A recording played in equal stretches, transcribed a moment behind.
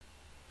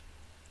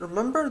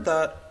remember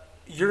that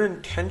your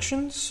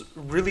intentions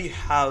really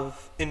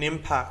have an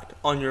impact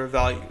on your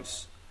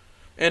values.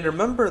 And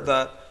remember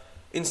that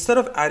instead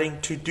of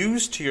adding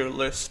to-dos to your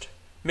list,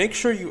 make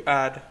sure you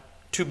add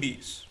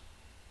to-bes.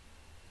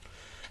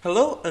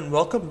 Hello and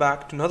welcome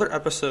back to another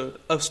episode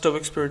of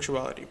Stoic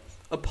Spirituality,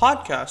 a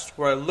podcast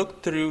where I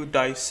look through,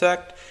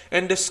 dissect,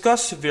 and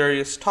discuss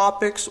various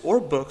topics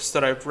or books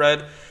that I've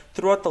read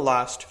throughout the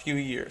last few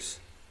years.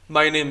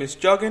 My name is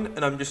Juggin,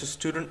 and I'm just a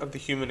student of the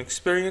human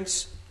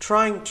experience,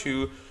 trying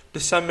to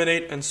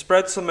disseminate and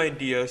spread some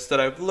ideas that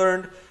I've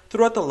learned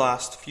throughout the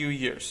last few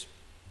years.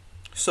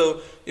 So,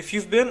 if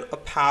you've been a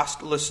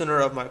past listener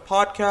of my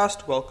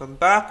podcast, welcome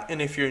back,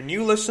 and if you're a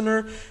new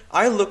listener,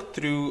 I look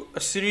through a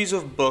series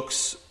of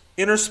books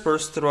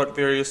interspersed throughout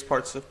various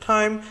parts of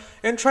time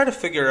and try to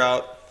figure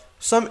out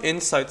some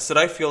insights that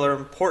I feel are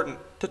important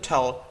to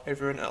tell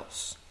everyone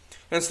else.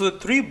 And so the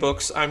three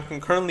books I'm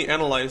concurrently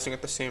analyzing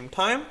at the same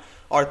time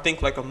are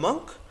Think Like a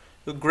Monk,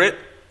 The Grit,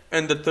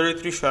 and The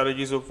 33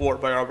 Strategies of War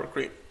by Robert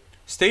Greene.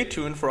 Stay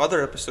tuned for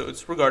other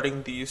episodes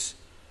regarding these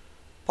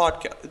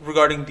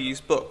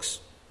books.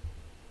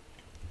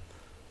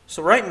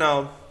 So right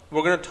now,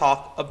 we're going to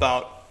talk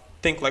about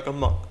Think Like a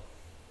Monk.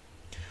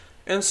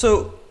 And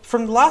so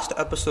from the last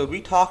episode,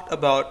 we talked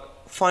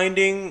about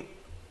finding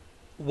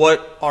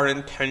what our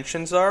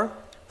intentions are,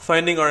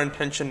 finding our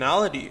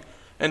intentionality,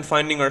 and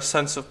finding our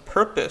sense of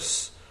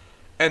purpose,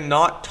 and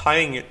not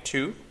tying it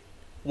to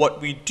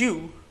what we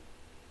do,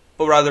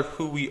 but rather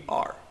who we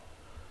are.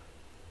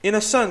 In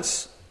a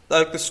sense,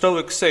 like the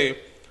Stoics say,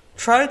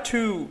 try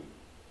to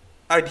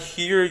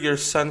adhere your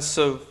sense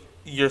of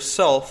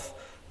yourself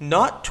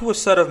not to a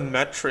set of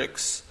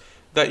metrics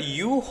that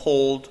you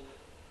hold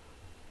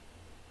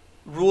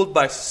ruled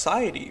by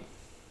society,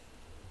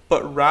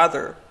 but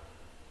rather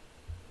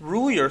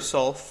rule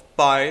yourself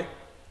by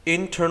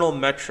internal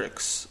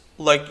metrics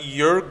like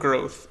your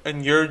growth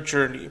and your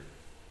journey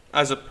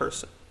as a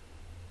person.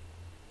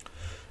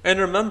 And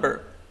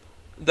remember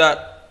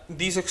that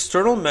these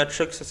external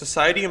metrics that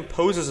society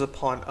imposes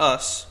upon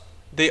us,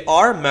 they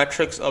are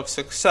metrics of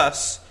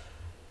success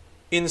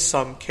in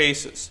some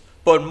cases.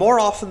 But more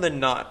often than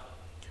not,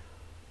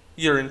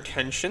 your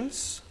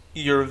intentions,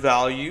 your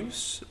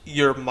values,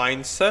 your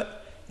mindset,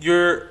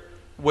 your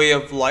way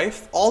of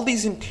life, all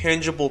these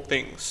intangible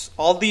things,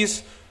 all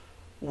these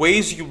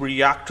ways you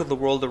react to the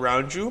world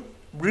around you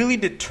really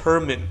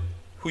determine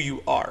who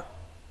you are.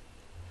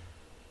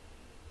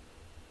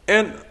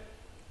 And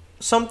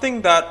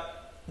something that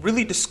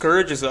really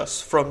discourages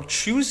us from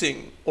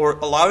choosing or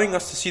allowing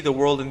us to see the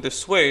world in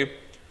this way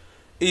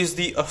is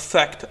the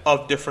effect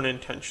of different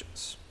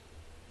intentions.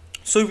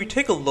 So if we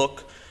take a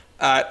look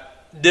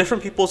at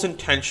different people's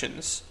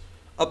intentions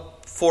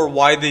for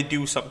why they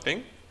do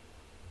something,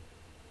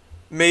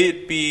 may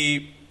it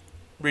be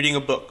reading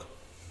a book,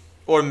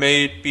 or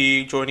may it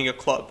be joining a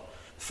club.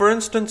 For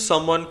instance,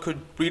 someone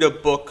could read a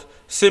book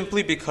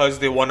simply because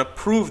they want to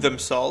prove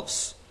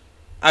themselves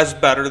as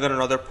better than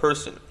another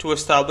person, to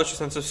establish a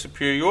sense of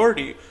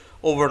superiority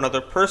over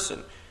another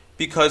person,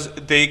 because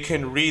they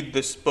can read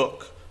this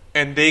book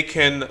and they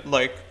can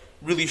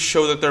really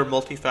show that they're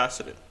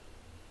multifaceted.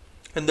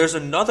 And there's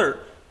another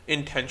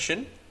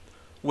intention,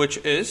 which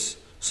is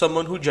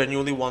someone who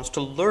genuinely wants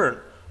to learn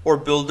or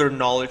build their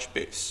knowledge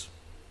base.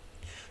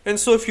 And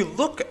so if you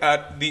look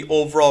at the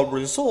overall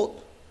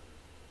result,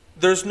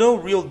 there's no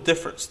real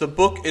difference. The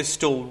book is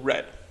still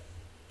read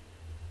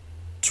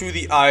to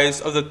the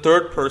eyes of the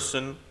third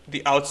person,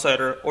 the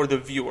outsider, or the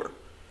viewer.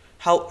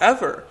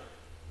 However,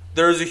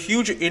 there is a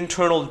huge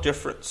internal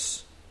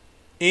difference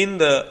in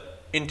the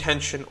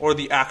intention or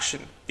the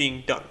action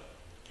being done.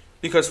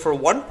 Because for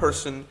one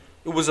person,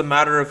 it was a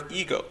matter of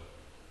ego.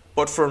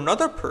 But for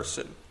another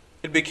person,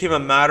 it became a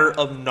matter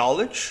of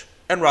knowledge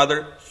and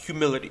rather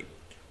humility,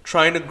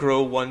 trying to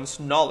grow one's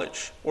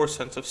knowledge or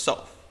sense of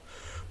self.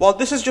 While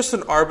this is just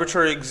an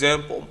arbitrary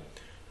example,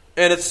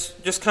 and it's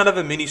just kind of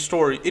a mini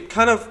story, it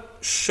kind of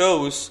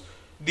shows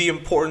the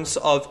importance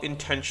of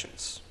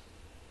intentions.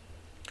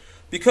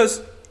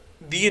 Because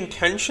the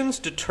intentions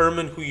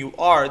determine who you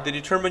are, they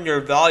determine your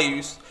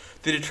values,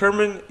 they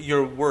determine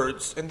your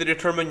words, and they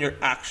determine your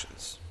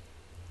actions.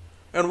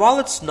 And while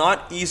it's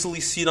not easily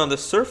seen on the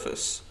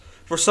surface,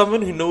 for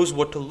someone who knows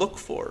what to look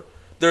for,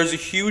 there is a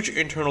huge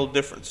internal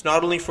difference,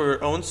 not only for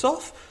your own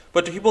self,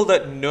 but to people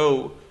that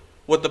know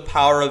what the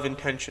power of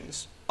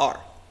intentions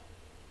are.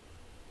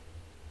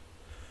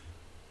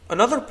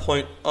 Another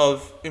point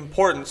of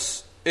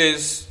importance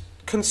is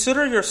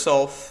consider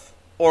yourself,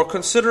 or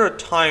consider a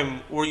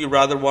time where you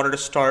rather wanted to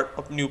start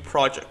a new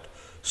project,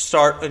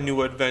 start a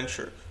new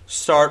adventure,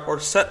 start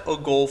or set a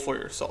goal for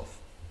yourself.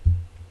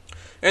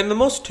 And the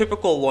most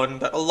typical one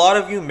that a lot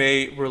of you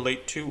may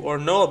relate to or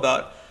know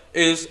about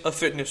is a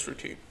fitness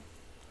routine.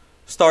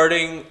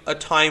 Starting a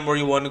time where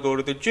you want to go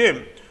to the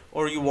gym,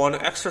 or you want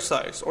to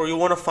exercise, or you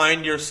want to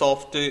find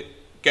yourself to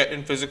get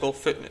in physical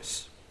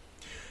fitness.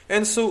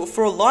 And so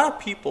for a lot of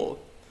people,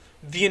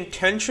 the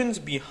intentions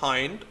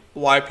behind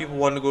why people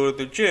want to go to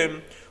the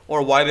gym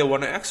or why they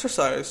want to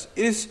exercise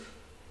is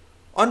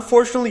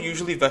unfortunately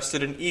usually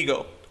vested in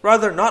ego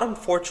rather not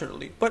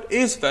unfortunately, but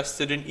is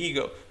vested in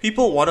ego.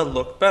 People want to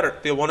look better.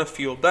 They want to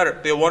feel better.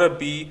 They want to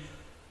be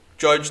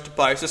judged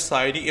by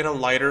society in a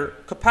lighter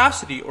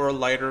capacity or a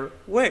lighter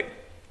way.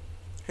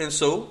 And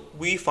so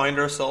we find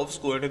ourselves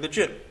going to the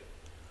gym.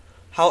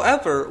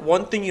 However,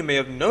 one thing you may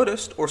have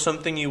noticed, or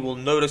something you will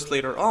notice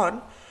later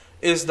on,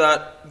 is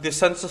that the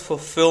sense of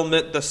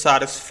fulfillment, the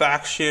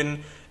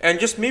satisfaction, and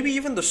just maybe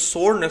even the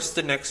soreness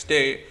the next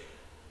day,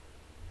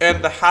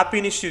 and the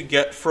happiness you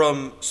get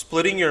from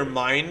splitting your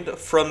mind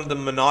from the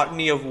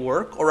monotony of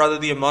work, or rather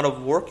the amount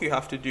of work you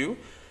have to do,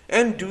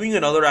 and doing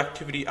another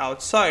activity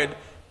outside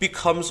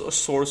becomes a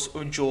source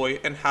of joy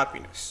and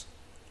happiness.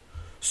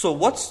 So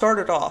what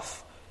started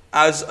off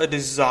as a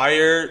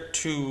desire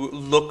to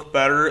look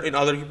better in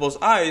other people's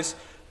eyes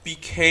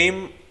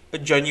became a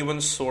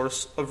genuine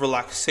source of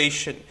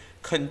relaxation,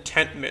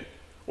 contentment,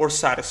 or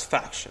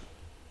satisfaction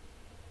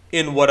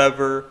in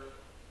whatever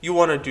you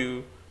want to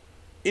do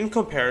in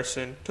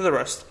comparison to the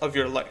rest of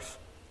your life.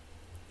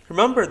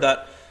 Remember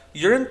that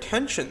your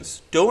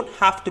intentions don't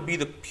have to be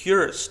the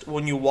purest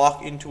when you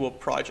walk into a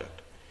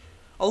project.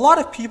 A lot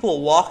of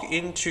people walk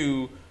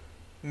into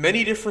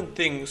many different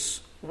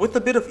things with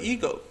a bit of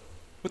ego,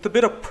 with a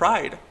bit of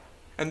pride,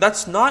 and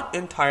that's not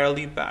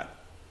entirely bad.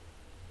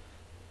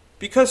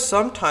 Because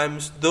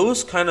sometimes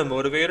those kind of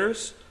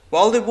motivators,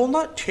 while they will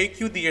not take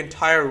you the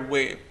entire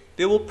way,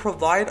 they will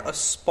provide a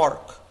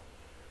spark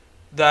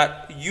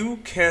that you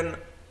can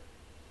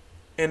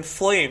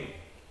inflame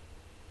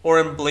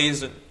or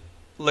emblazon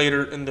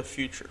later in the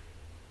future.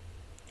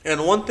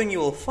 And one thing you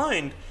will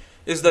find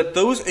is that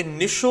those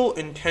initial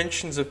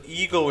intentions of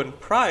ego and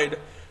pride,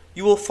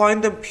 you will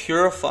find them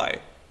purify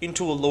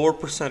into a lower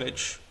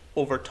percentage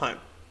over time.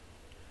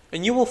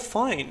 And you will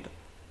find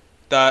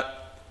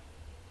that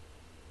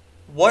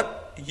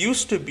what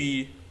used to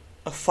be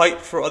a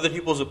fight for other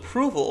people's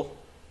approval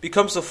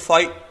becomes a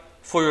fight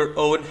for your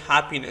own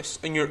happiness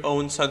and your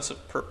own sense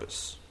of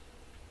purpose.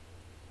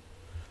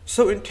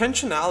 So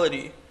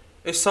intentionality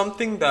is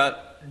something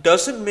that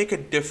doesn't make a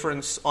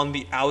difference on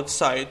the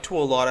outside to a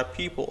lot of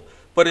people,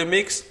 but it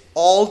makes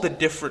all the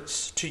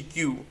difference to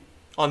you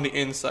on the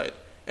inside.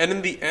 And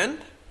in the end,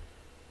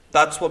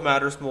 that's what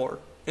matters more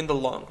in the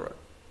long run.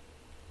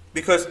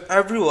 Because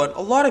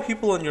a lot of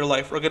people in your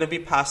life are going to be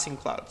passing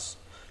clouds.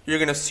 You're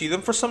going to see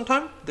them for some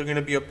time, they're going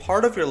to be a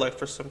part of your life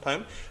for some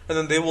time, and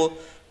then they will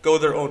go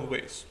their own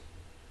ways.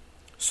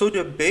 So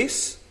to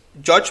base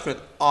judgment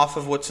off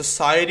of what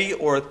society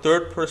or a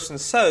third person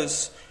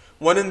says,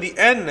 when in the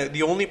end,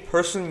 the only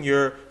person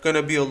you're going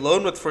to be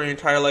alone with for your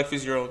entire life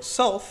is your own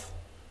self,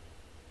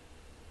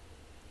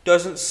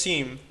 doesn't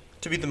seem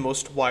to be the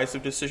most wise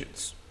of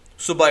decisions.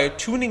 So by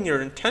attuning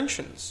your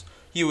intentions,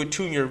 you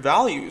attune your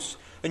values,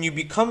 and you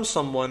become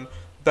someone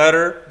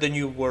better than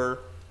you were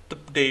the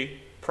day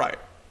prior.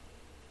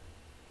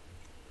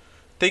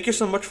 Thank you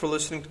so much for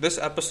listening to this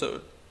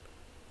episode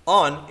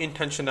on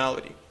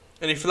intentionality.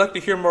 And if you'd like to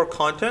hear more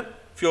content,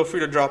 feel free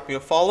to drop me a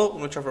follow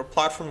on whichever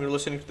platform you're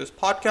listening to this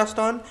podcast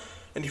on.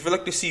 And if you'd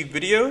like to see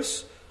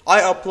videos,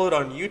 I upload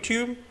on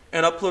YouTube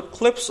and upload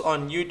clips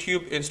on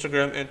YouTube,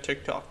 Instagram, and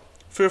TikTok.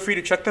 Feel free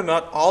to check them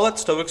out, all at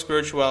Stoic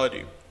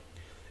Spirituality.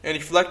 And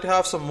if you'd like to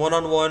have some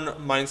one-on-one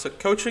mindset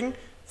coaching,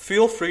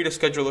 feel free to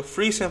schedule a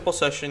free sample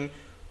session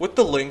with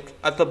the link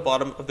at the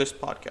bottom of this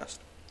podcast.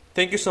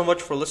 Thank you so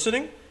much for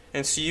listening,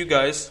 and see you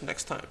guys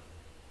next time.